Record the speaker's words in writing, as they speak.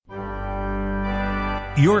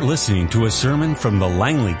You're listening to a sermon from the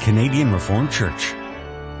Langley Canadian Reformed Church.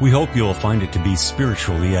 We hope you'll find it to be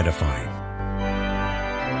spiritually edifying.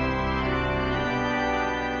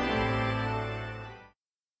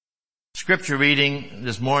 Scripture reading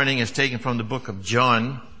this morning is taken from the book of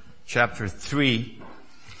John, chapter 3,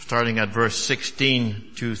 starting at verse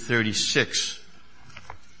 16 to 36.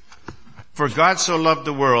 For God so loved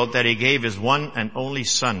the world that he gave his one and only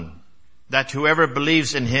Son, that whoever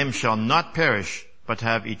believes in him shall not perish, but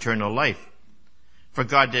have eternal life. For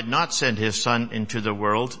God did not send his Son into the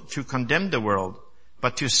world to condemn the world,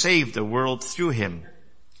 but to save the world through him.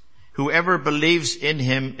 Whoever believes in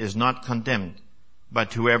him is not condemned,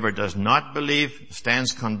 but whoever does not believe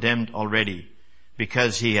stands condemned already,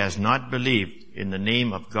 because he has not believed in the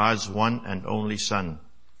name of God's one and only Son.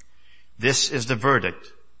 This is the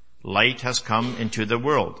verdict. Light has come into the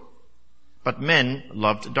world. But men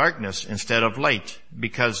loved darkness instead of light,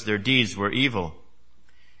 because their deeds were evil.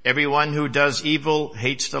 Everyone who does evil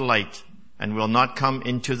hates the light, and will not come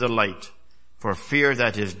into the light, for fear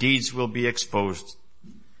that his deeds will be exposed.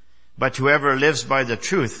 But whoever lives by the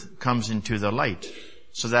truth comes into the light,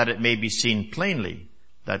 so that it may be seen plainly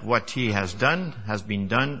that what he has done has been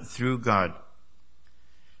done through God.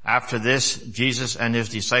 After this, Jesus and his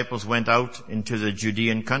disciples went out into the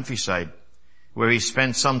Judean countryside, where he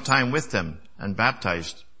spent some time with them and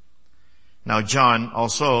baptized. Now John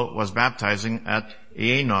also was baptizing at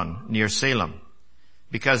Aenon near Salem,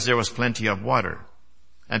 because there was plenty of water,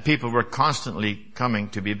 and people were constantly coming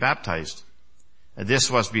to be baptized. This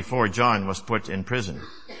was before John was put in prison.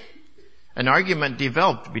 An argument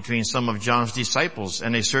developed between some of John's disciples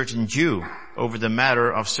and a certain Jew over the matter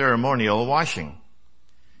of ceremonial washing.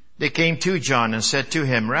 They came to John and said to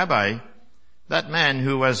him, Rabbi, that man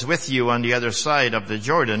who was with you on the other side of the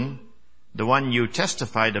Jordan, the one you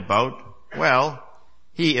testified about, well,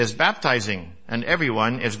 he is baptizing, and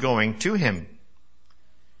everyone is going to him.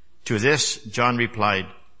 To this, John replied,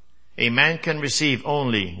 a man can receive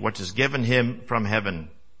only what is given him from heaven.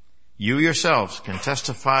 You yourselves can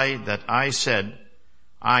testify that I said,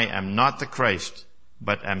 I am not the Christ,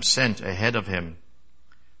 but am sent ahead of him.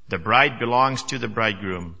 The bride belongs to the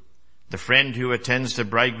bridegroom. The friend who attends the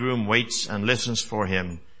bridegroom waits and listens for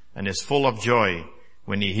him, and is full of joy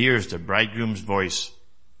when he hears the bridegroom's voice.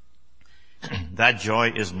 That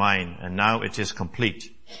joy is mine, and now it is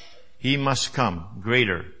complete. He must come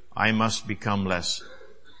greater, I must become less.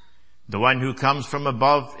 The one who comes from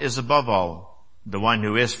above is above all. The one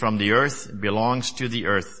who is from the earth belongs to the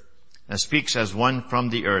earth, and speaks as one from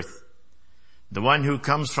the earth. The one who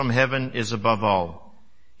comes from heaven is above all.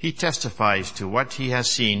 He testifies to what he has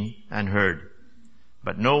seen and heard,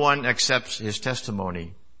 but no one accepts his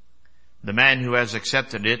testimony. The man who has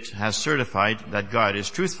accepted it has certified that God is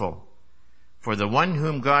truthful. For the one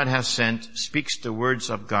whom God has sent speaks the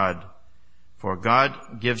words of God, for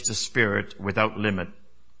God gives the Spirit without limit.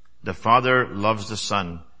 The Father loves the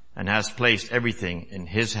Son and has placed everything in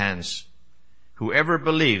his hands. Whoever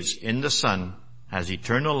believes in the Son has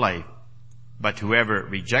eternal life, but whoever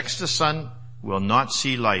rejects the Son will not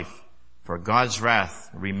see life, for God's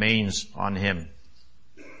wrath remains on him.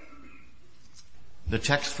 The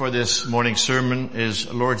text for this morning's sermon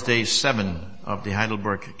is Lord's Day 7 of the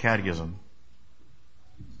Heidelberg Catechism.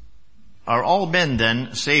 Are all men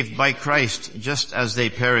then saved by Christ just as they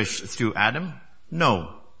perished through Adam?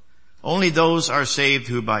 No. Only those are saved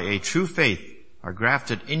who by a true faith are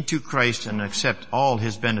grafted into Christ and accept all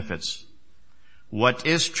his benefits. What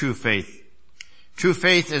is true faith? True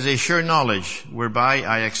faith is a sure knowledge whereby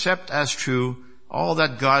I accept as true all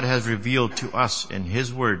that God has revealed to us in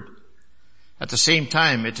his word. At the same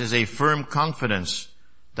time, it is a firm confidence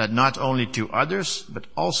that not only to others, but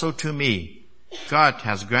also to me, God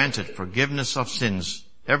has granted forgiveness of sins,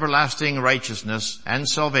 everlasting righteousness, and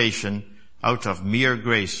salvation out of mere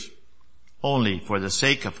grace, only for the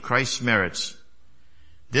sake of Christ's merits.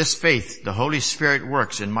 This faith the Holy Spirit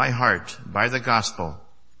works in my heart by the gospel.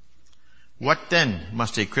 What then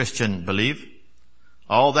must a Christian believe?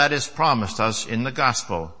 All that is promised us in the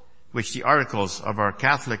gospel, which the articles of our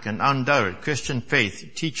Catholic and undoubted Christian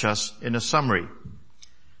faith teach us in a summary.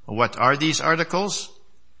 What are these articles?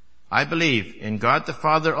 I believe in God the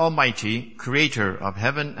Father Almighty, creator of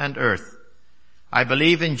heaven and earth. I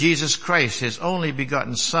believe in Jesus Christ, his only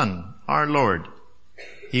begotten Son, our Lord.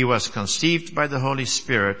 He was conceived by the Holy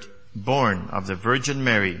Spirit, born of the Virgin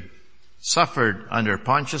Mary, suffered under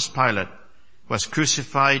Pontius Pilate, was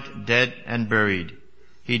crucified, dead, and buried.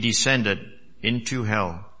 He descended into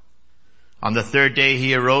hell. On the third day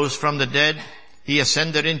he arose from the dead. He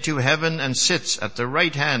ascended into heaven and sits at the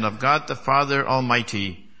right hand of God the Father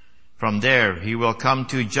Almighty. From there he will come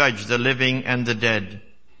to judge the living and the dead.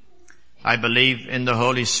 I believe in the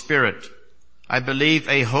Holy Spirit. I believe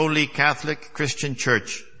a holy Catholic Christian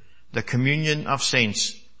Church, the communion of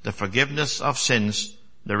saints, the forgiveness of sins,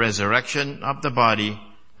 the resurrection of the body,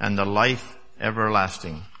 and the life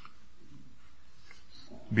everlasting.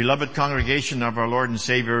 Beloved congregation of our Lord and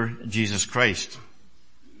Savior, Jesus Christ.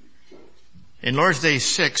 In Lord's Day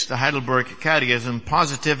 6, the Heidelberg Catechism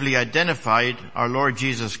positively identified our Lord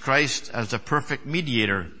Jesus Christ as the perfect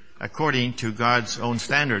mediator according to God's own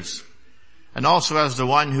standards, and also as the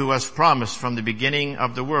one who was promised from the beginning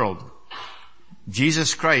of the world.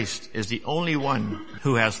 Jesus Christ is the only one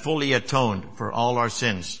who has fully atoned for all our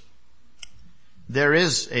sins. There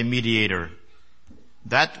is a mediator.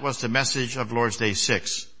 That was the message of Lord's Day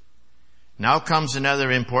 6. Now comes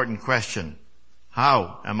another important question.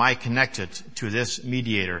 How am I connected to this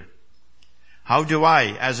mediator? How do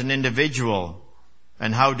I, as an individual,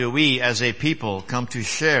 and how do we as a people come to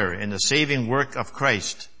share in the saving work of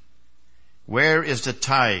Christ? Where is the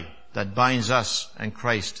tie that binds us and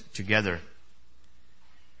Christ together?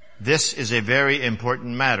 This is a very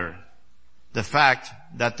important matter. The fact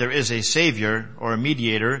that there is a Savior or a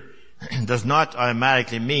mediator does not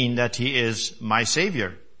automatically mean that He is my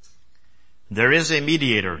Savior. There is a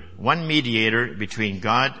mediator, one mediator between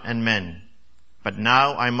God and men. But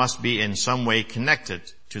now I must be in some way connected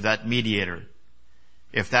to that mediator.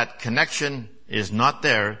 If that connection is not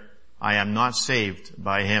there, I am not saved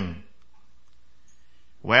by Him.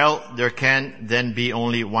 Well, there can then be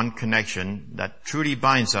only one connection that truly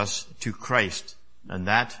binds us to Christ, and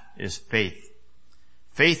that is faith.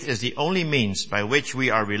 Faith is the only means by which we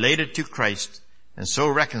are related to Christ and so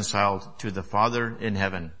reconciled to the Father in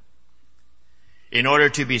heaven. In order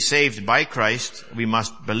to be saved by Christ, we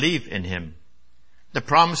must believe in Him. The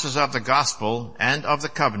promises of the gospel and of the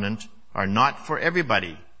covenant are not for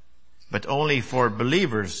everybody, but only for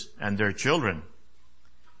believers and their children.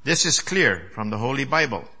 This is clear from the Holy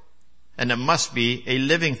Bible, and it must be a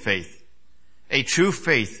living faith, a true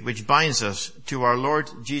faith which binds us to our Lord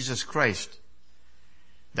Jesus Christ.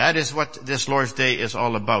 That is what this Lord's Day is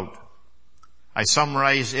all about. I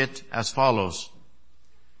summarize it as follows.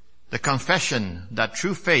 The confession that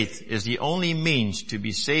true faith is the only means to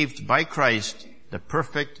be saved by Christ, the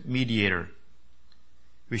perfect mediator.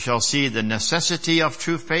 We shall see the necessity of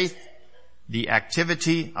true faith, the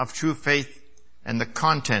activity of true faith, and the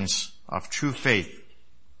contents of true faith.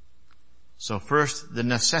 So first, the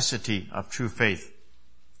necessity of true faith.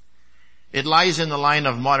 It lies in the line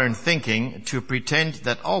of modern thinking to pretend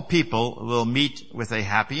that all people will meet with a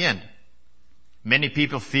happy end. Many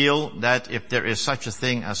people feel that if there is such a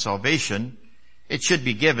thing as salvation, it should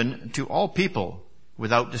be given to all people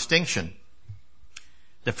without distinction.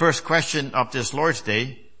 The first question of this Lord's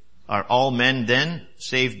Day, are all men then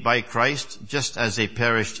saved by Christ just as they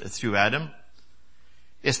perished through Adam?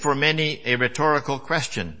 Is for many a rhetorical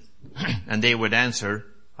question, and they would answer,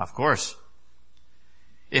 of course.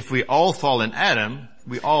 If we all fall in Adam,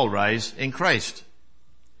 we all rise in Christ.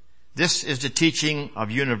 This is the teaching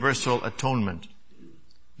of universal atonement.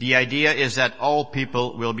 The idea is that all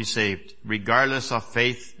people will be saved, regardless of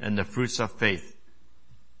faith and the fruits of faith.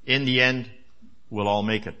 In the end, we'll all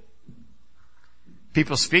make it.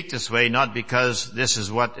 People speak this way not because this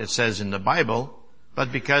is what it says in the Bible,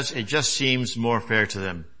 but because it just seems more fair to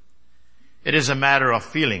them. It is a matter of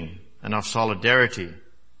feeling and of solidarity.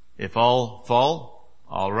 If all fall,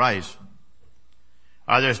 all rise.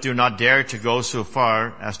 Others do not dare to go so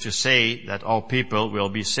far as to say that all people will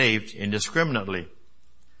be saved indiscriminately.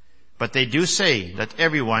 But they do say that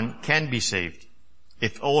everyone can be saved,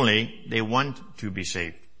 if only they want to be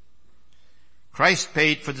saved. Christ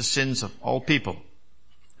paid for the sins of all people,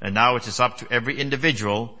 and now it is up to every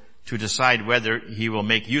individual to decide whether he will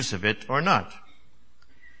make use of it or not.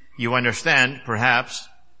 You understand, perhaps,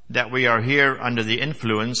 that we are here under the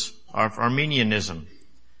influence of Arminianism,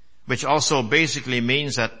 which also basically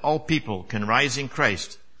means that all people can rise in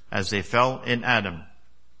Christ as they fell in Adam.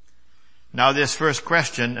 Now this first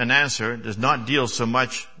question and answer does not deal so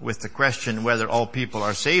much with the question whether all people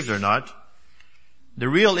are saved or not. The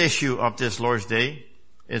real issue of this Lord's Day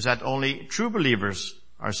is that only true believers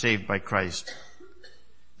are saved by Christ.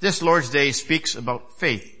 This Lord's Day speaks about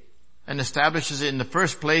faith and establishes in the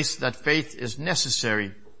first place that faith is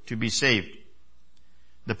necessary to be saved.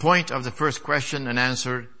 The point of the first question and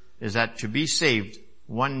answer is that to be saved,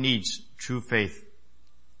 one needs true faith.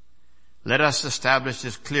 Let us establish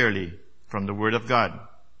this clearly from the Word of God.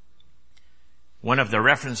 One of the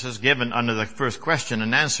references given under the first question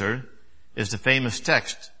and answer is the famous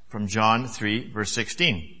text from John 3, verse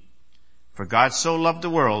 16. For God so loved the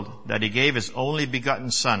world that He gave His only begotten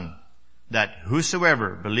Son, that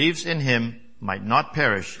whosoever believes in him might not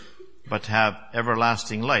perish, but have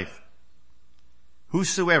everlasting life.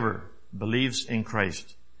 Whosoever believes in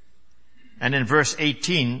Christ. And in verse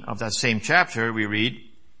 18 of that same chapter we read,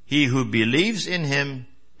 he who believes in him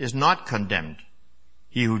is not condemned.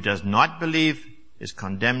 He who does not believe is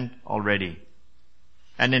condemned already.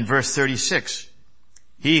 And in verse 36,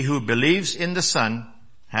 he who believes in the Son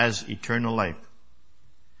has eternal life.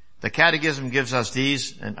 The Catechism gives us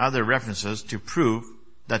these and other references to prove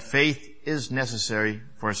that faith is necessary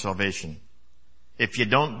for salvation. If you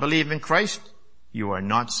don't believe in Christ, you are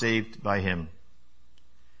not saved by him.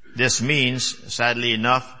 This means, sadly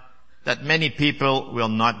enough, that many people will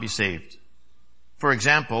not be saved. For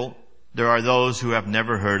example, there are those who have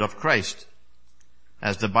never heard of Christ.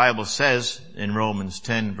 As the Bible says in Romans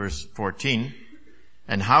 10 verse 14,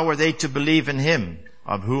 and how are they to believe in him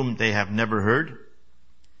of whom they have never heard?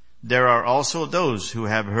 There are also those who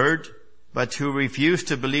have heard, but who refuse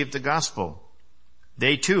to believe the gospel.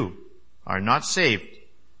 They too are not saved,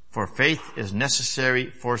 for faith is necessary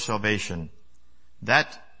for salvation.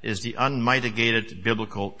 That is the unmitigated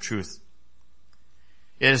biblical truth.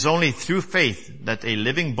 It is only through faith that a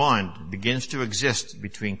living bond begins to exist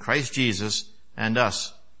between Christ Jesus and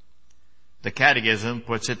us. The Catechism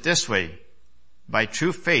puts it this way: by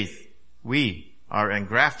true faith, we are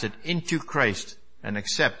engrafted into Christ and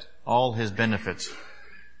accept all his benefits.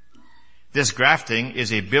 This grafting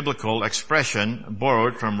is a biblical expression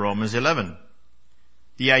borrowed from Romans 11.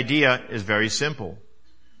 The idea is very simple.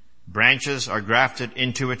 Branches are grafted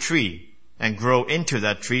into a tree and grow into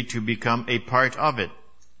that tree to become a part of it.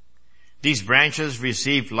 These branches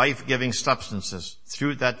receive life-giving substances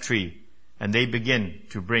through that tree, and they begin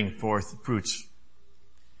to bring forth fruits.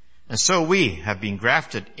 And so we have been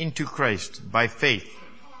grafted into Christ by faith.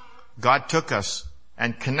 God took us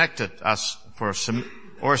and connected us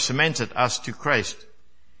cemented us to Christ.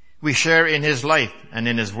 We share in his life and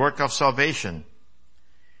in his work of salvation.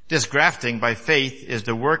 This grafting by faith is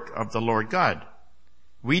the work of the Lord God.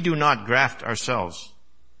 We do not graft ourselves,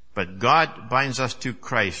 but God binds us to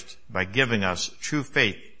Christ by giving us true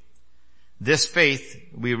faith. This faith,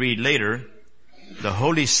 we read later, the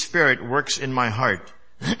Holy Spirit works in my heart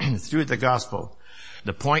through the gospel.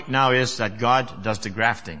 The point now is that God does the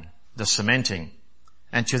grafting, the cementing,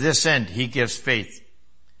 and to this end he gives faith.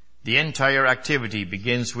 The entire activity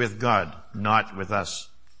begins with God, not with us.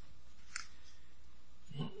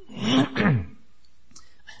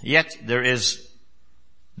 Yet there is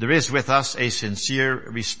with us a sincere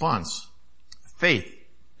response. Faith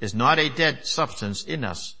is not a dead substance in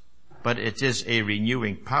us, but it is a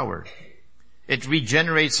renewing power. It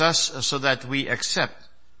regenerates us so that we accept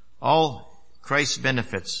all Christ's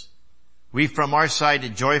benefits. We from our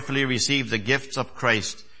side joyfully receive the gifts of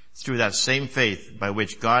Christ through that same faith by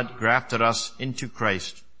which God grafted us into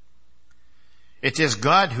Christ. It is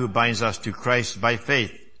God who binds us to Christ by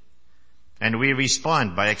faith, and we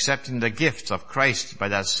respond by accepting the gifts of Christ by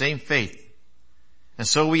that same faith. And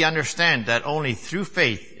so we understand that only through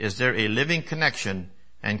faith is there a living connection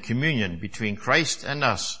and communion between Christ and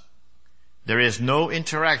us. There is no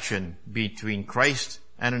interaction between Christ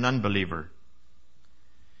and an unbeliever.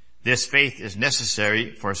 This faith is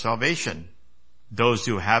necessary for salvation. Those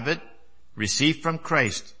who have it receive from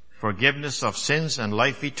Christ forgiveness of sins and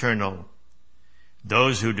life eternal.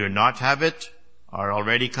 Those who do not have it are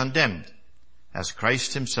already condemned, as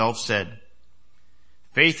Christ himself said.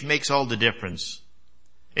 Faith makes all the difference.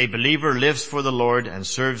 A believer lives for the Lord and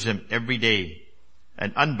serves him every day.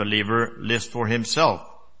 An unbeliever lives for himself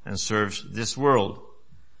and serves this world.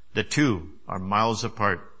 The two are miles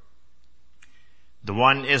apart. The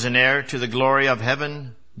one is an heir to the glory of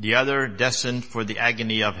heaven, the other destined for the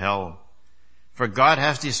agony of hell. For God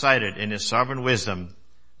has decided in his sovereign wisdom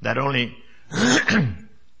that only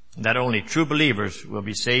true believers will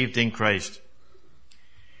be saved in Christ.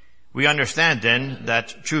 We understand then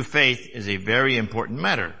that true faith is a very important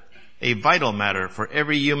matter, a vital matter for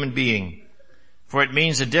every human being, for it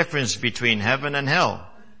means the difference between heaven and hell,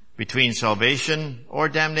 between salvation or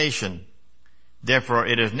damnation. Therefore,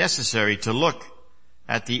 it is necessary to look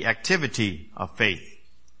at the activity of faith.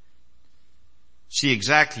 See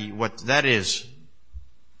exactly what that is.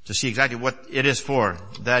 To see exactly what it is for.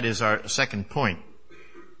 That is our second point.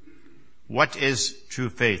 What is true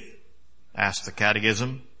faith? Asks the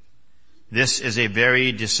Catechism. This is a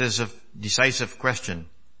very decisive question.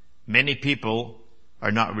 Many people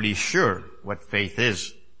are not really sure what faith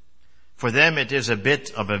is. For them, it is a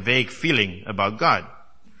bit of a vague feeling about God.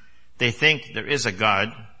 They think there is a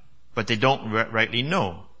God, but they don't rightly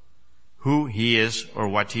know who he is or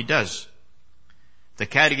what he does. The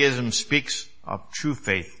Catechism speaks of true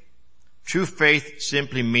faith. True faith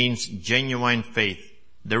simply means genuine faith,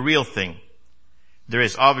 the real thing. There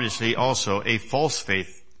is obviously also a false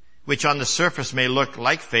faith, which on the surface may look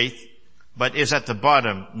like faith, but is at the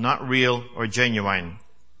bottom not real or genuine.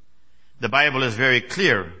 The Bible is very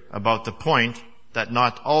clear about the point that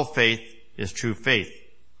not all faith is true faith.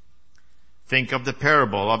 Think of the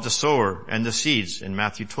parable of the sower and the seeds in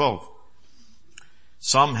Matthew 12.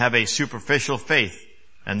 Some have a superficial faith,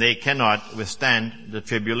 and they cannot withstand the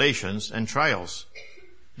tribulations and trials.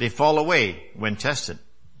 They fall away when tested.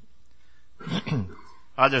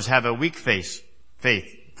 Others have a weak faith,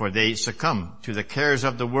 for they succumb to the cares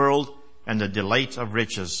of the world and the delight of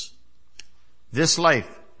riches. This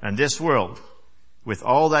life and this world, with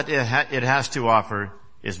all that it has to offer,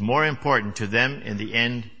 is more important to them in the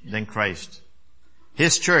end than Christ,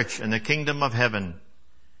 His church, and the kingdom of heaven.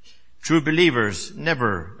 True believers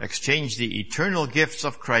never exchange the eternal gifts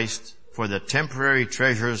of Christ for the temporary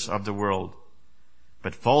treasures of the world,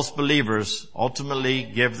 but false believers ultimately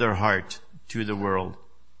give their heart to the world.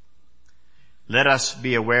 Let us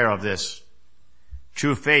be aware of this.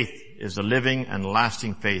 True faith is the living and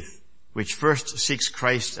lasting faith, which first seeks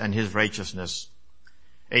Christ and His righteousness.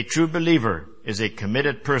 A true believer is a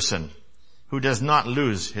committed person who does not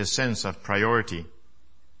lose his sense of priority.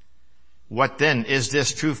 What then is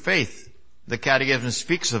this true faith? The Catechism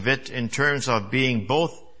speaks of it in terms of being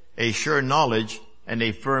both a sure knowledge and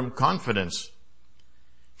a firm confidence.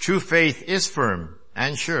 True faith is firm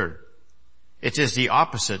and sure. It is the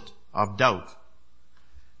opposite of doubt.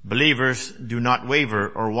 Believers do not waver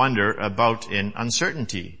or wander about in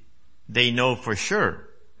uncertainty. They know for sure,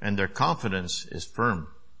 and their confidence is firm.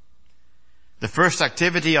 The first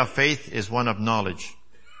activity of faith is one of knowledge.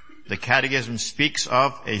 The Catechism speaks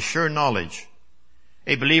of a sure knowledge.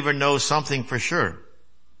 A believer knows something for sure.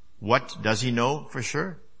 What does he know for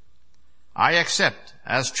sure? I accept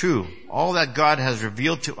as true all that God has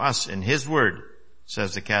revealed to us in His Word,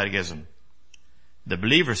 says the Catechism. The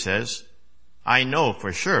believer says, I know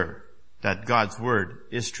for sure that God's Word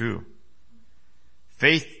is true.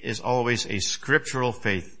 Faith is always a scriptural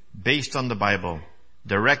faith based on the Bible,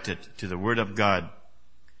 directed to the Word of God.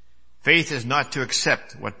 Faith is not to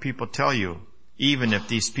accept what people tell you, even if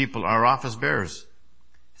these people are office bearers.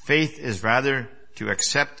 Faith is rather to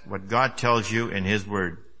accept what God tells you in His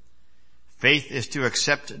Word. Faith is to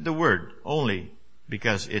accept the Word only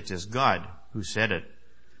because it is God who said it.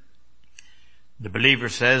 The believer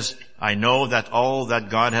says, I know that all that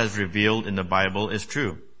God has revealed in the Bible is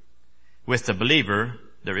true. With the believer,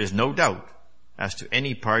 there is no doubt as to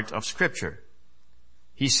any part of Scripture.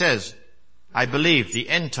 He says, I believe the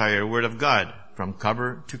entire Word of God from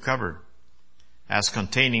cover to cover, as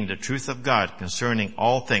containing the truth of God concerning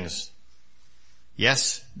all things.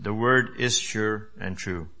 Yes, the Word is sure and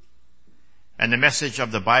true. And the message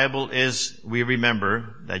of the Bible is, we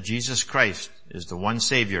remember that Jesus Christ is the one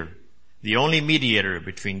Savior, the only mediator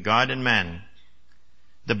between God and man.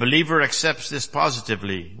 The believer accepts this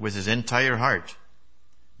positively with his entire heart.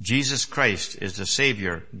 Jesus Christ is the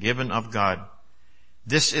Savior given of God.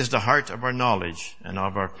 This is the heart of our knowledge and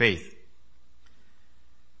of our faith.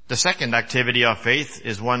 The second activity of faith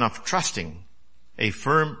is one of trusting, a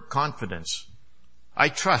firm confidence. I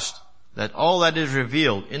trust that all that is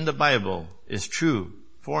revealed in the Bible is true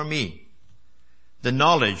for me. The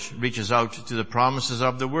knowledge reaches out to the promises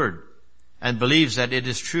of the Word and believes that it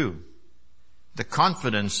is true. The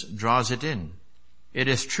confidence draws it in. It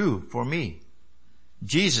is true for me.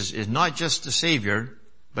 Jesus is not just the Savior,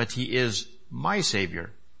 but He is my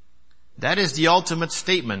Savior. That is the ultimate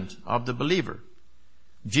statement of the believer.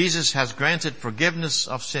 Jesus has granted forgiveness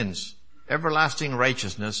of sins, everlasting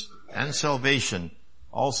righteousness, and salvation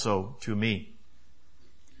also to me.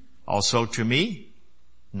 Also to me,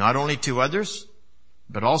 not only to others,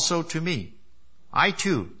 but also to me. I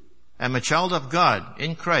too am a child of God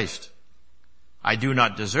in Christ. I do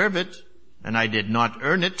not deserve it, and I did not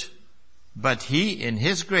earn it, but He, in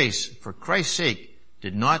His grace, for Christ's sake,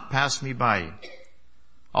 did not pass me by.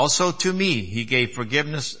 Also to me He gave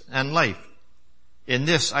forgiveness and life. In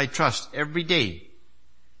this I trust every day.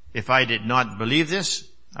 If I did not believe this,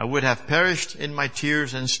 I would have perished in my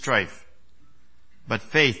tears and strife. But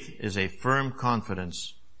faith is a firm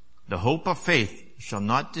confidence. The hope of faith shall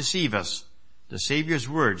not deceive us. The Savior's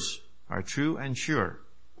words are true and sure.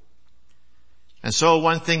 And so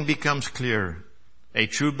one thing becomes clear. A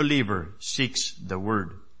true believer seeks the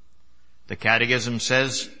Word. The Catechism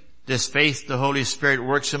says, this faith the Holy Spirit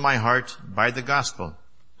works in my heart by the gospel.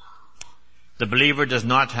 The believer does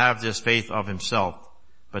not have this faith of himself,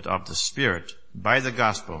 but of the Spirit by the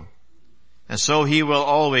gospel. And so he will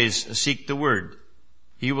always seek the Word.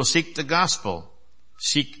 He will seek the gospel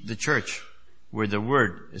seek the church where the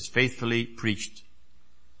word is faithfully preached.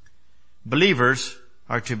 Believers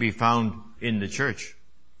are to be found in the church.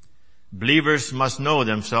 Believers must know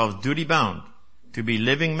themselves duty-bound to be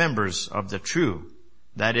living members of the true,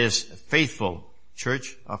 that is, faithful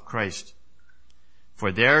church of Christ.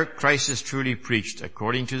 For there Christ is truly preached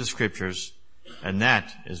according to the Scriptures, and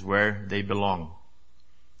that is where they belong.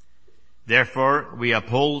 Therefore, we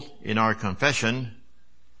uphold in our confession,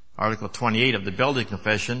 Article 28 of the Belgian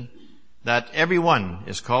Confession, that everyone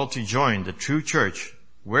is called to join the true church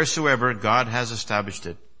wheresoever God has established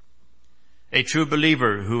it. A true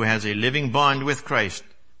believer who has a living bond with Christ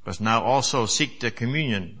must now also seek the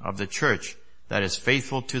communion of the church that is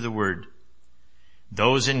faithful to the word.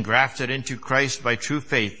 Those engrafted into Christ by true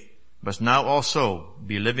faith must now also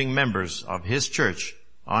be living members of his church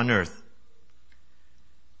on earth.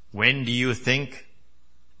 When you think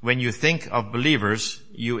of believers,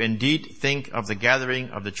 you indeed think of the gathering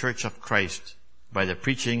of the church of Christ by the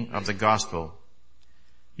preaching of the gospel.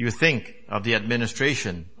 You think of the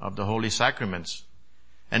administration of the holy sacraments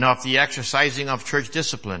and of the exercising of church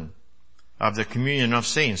discipline, of the communion of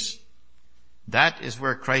saints. That is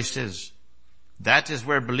where Christ is. That is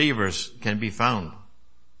where believers can be found.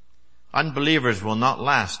 Unbelievers will not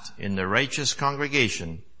last in the righteous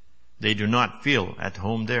congregation. They do not feel at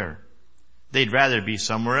home there. They'd rather be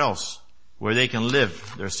somewhere else where they can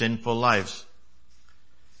live their sinful lives.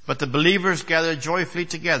 But the believers gather joyfully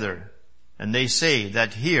together, and they say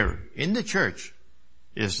that here in the church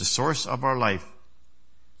is the source of our life.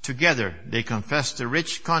 Together they confess the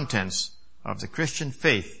rich contents of the Christian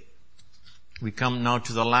faith. We come now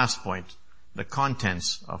to the last point, the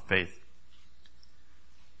contents of faith.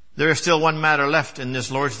 There is still one matter left in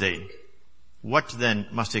this Lord's Day. What then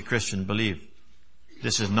must a Christian believe?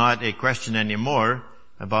 This is not a question anymore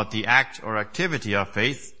about the act or activity of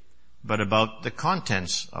faith, but about the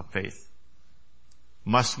contents of faith.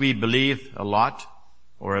 Must we believe a lot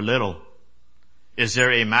or a little? Is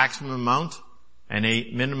there a maximum amount and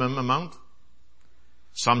a minimum amount?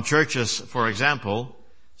 Some churches, for example,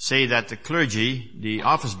 say that the clergy, the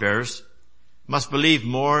office bearers, must believe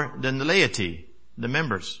more than the laity, the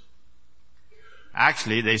members.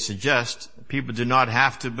 Actually, they suggest people do not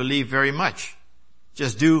have to believe very much.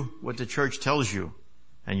 Just do what the church tells you,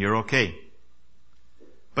 and you're okay.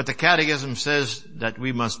 But the Catechism says that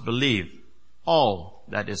we must believe all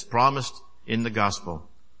that is promised in the gospel.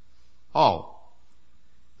 All.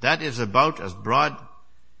 That is about as broad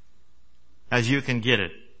as you can get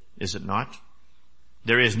it, is it not?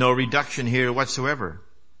 There is no reduction here whatsoever.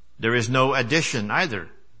 There is no addition either,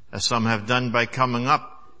 as some have done by coming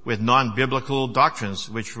up with non-biblical doctrines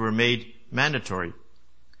which were made mandatory.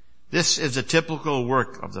 This is the typical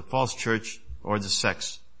work of the false church or the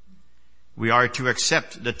sects. We are to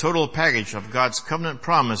accept the total package of God's covenant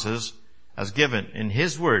promises as given in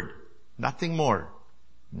His Word, nothing more,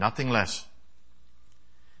 nothing less.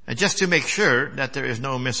 And just to make sure that there is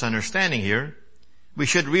no misunderstanding here, we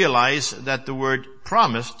should realize that the word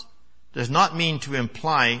promised does not mean to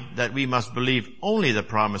imply that we must believe only the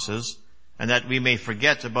promises and that we may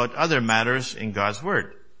forget about other matters in God's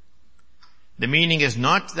Word. The meaning is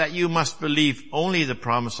not that you must believe only the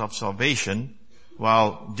promise of salvation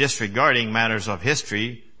while disregarding matters of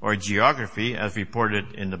history or geography as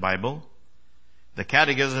reported in the Bible. The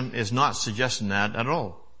Catechism is not suggesting that at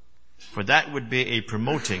all, for that would be a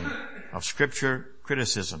promoting of Scripture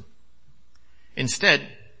criticism. Instead,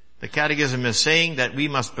 the Catechism is saying that we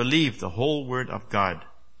must believe the whole Word of God,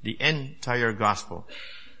 the entire Gospel,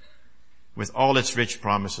 with all its rich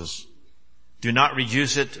promises. Do not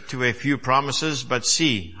reduce it to a few promises, but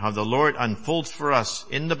see how the Lord unfolds for us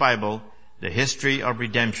in the Bible the history of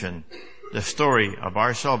redemption, the story of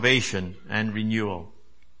our salvation and renewal.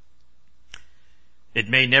 It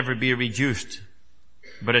may never be reduced,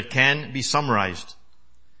 but it can be summarized.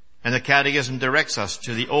 And the Catechism directs us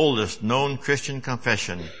to the oldest known Christian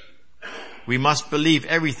confession. We must believe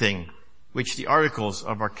everything which the articles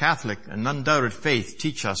of our Catholic and undoubted faith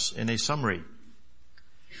teach us in a summary.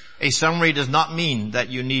 A summary does not mean that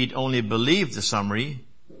you need only believe the summary.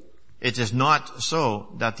 It is not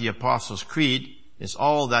so that the Apostles' Creed is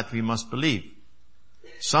all that we must believe.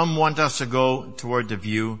 Some want us to go toward the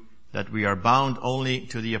view that we are bound only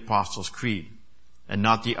to the Apostles' Creed and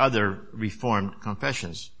not the other Reformed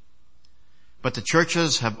confessions. But the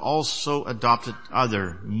churches have also adopted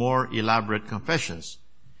other, more elaborate confessions.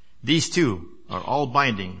 These too are all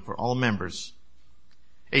binding for all members.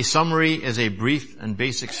 A summary is a brief and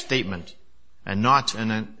basic statement and not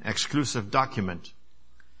an exclusive document.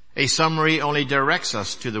 A summary only directs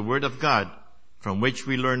us to the Word of God from which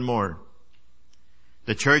we learn more.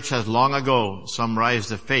 The church has long ago summarized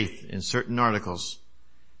the faith in certain articles.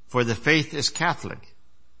 For the faith is Catholic.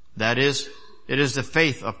 That is, it is the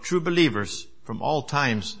faith of true believers from all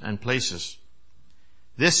times and places.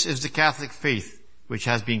 This is the Catholic faith which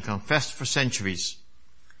has been confessed for centuries.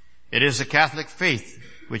 It is the Catholic faith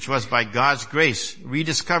which was by God's grace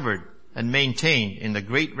rediscovered and maintained in the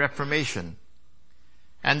Great Reformation.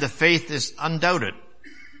 And the faith is undoubted.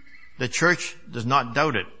 The church does not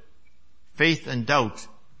doubt it. Faith and doubt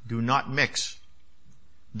do not mix.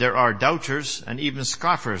 There are doubters and even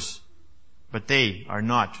scoffers, but they are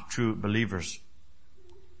not true believers.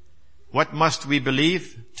 What must we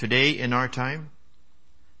believe today in our time?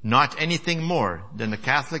 Not anything more than the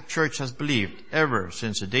Catholic Church has believed ever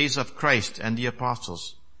since the days of Christ and the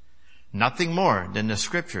apostles. Nothing more than the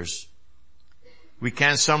Scriptures. We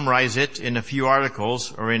can summarize it in a few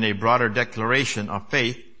articles or in a broader declaration of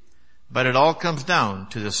faith, but it all comes down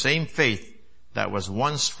to the same faith that was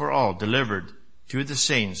once for all delivered to the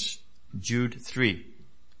saints, Jude 3.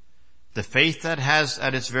 The faith that has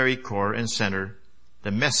at its very core and center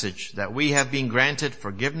the message that we have been granted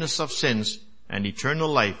forgiveness of sins and eternal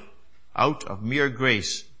life out of mere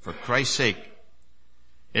grace for Christ's sake.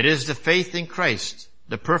 It is the faith in Christ,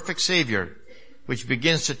 the perfect Savior, which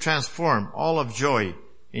begins to transform all of joy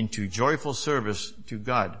into joyful service to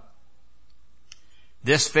God.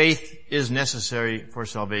 This faith is necessary for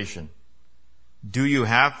salvation. Do you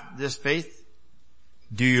have this faith?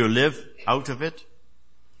 Do you live out of it?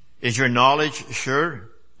 Is your knowledge sure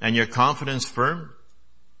and your confidence firm?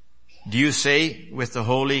 Do you say with the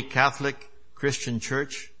Holy Catholic Christian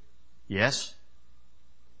Church, yes,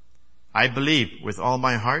 I believe with all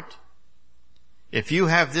my heart? If you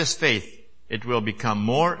have this faith, it will become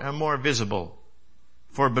more and more visible,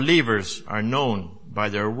 for believers are known by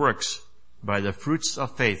their works, by the fruits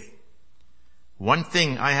of faith. One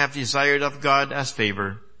thing I have desired of God as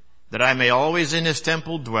favor, that I may always in His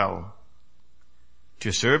temple dwell.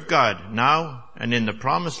 To serve God now and in the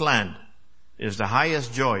promised land is the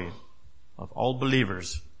highest joy of all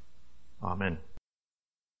believers. Amen.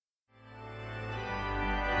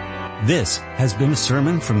 This has been a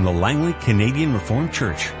sermon from the Langley Canadian Reformed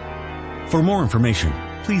Church. For more information,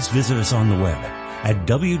 please visit us on the web at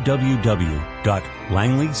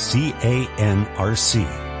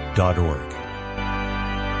www.langleycanrc.org.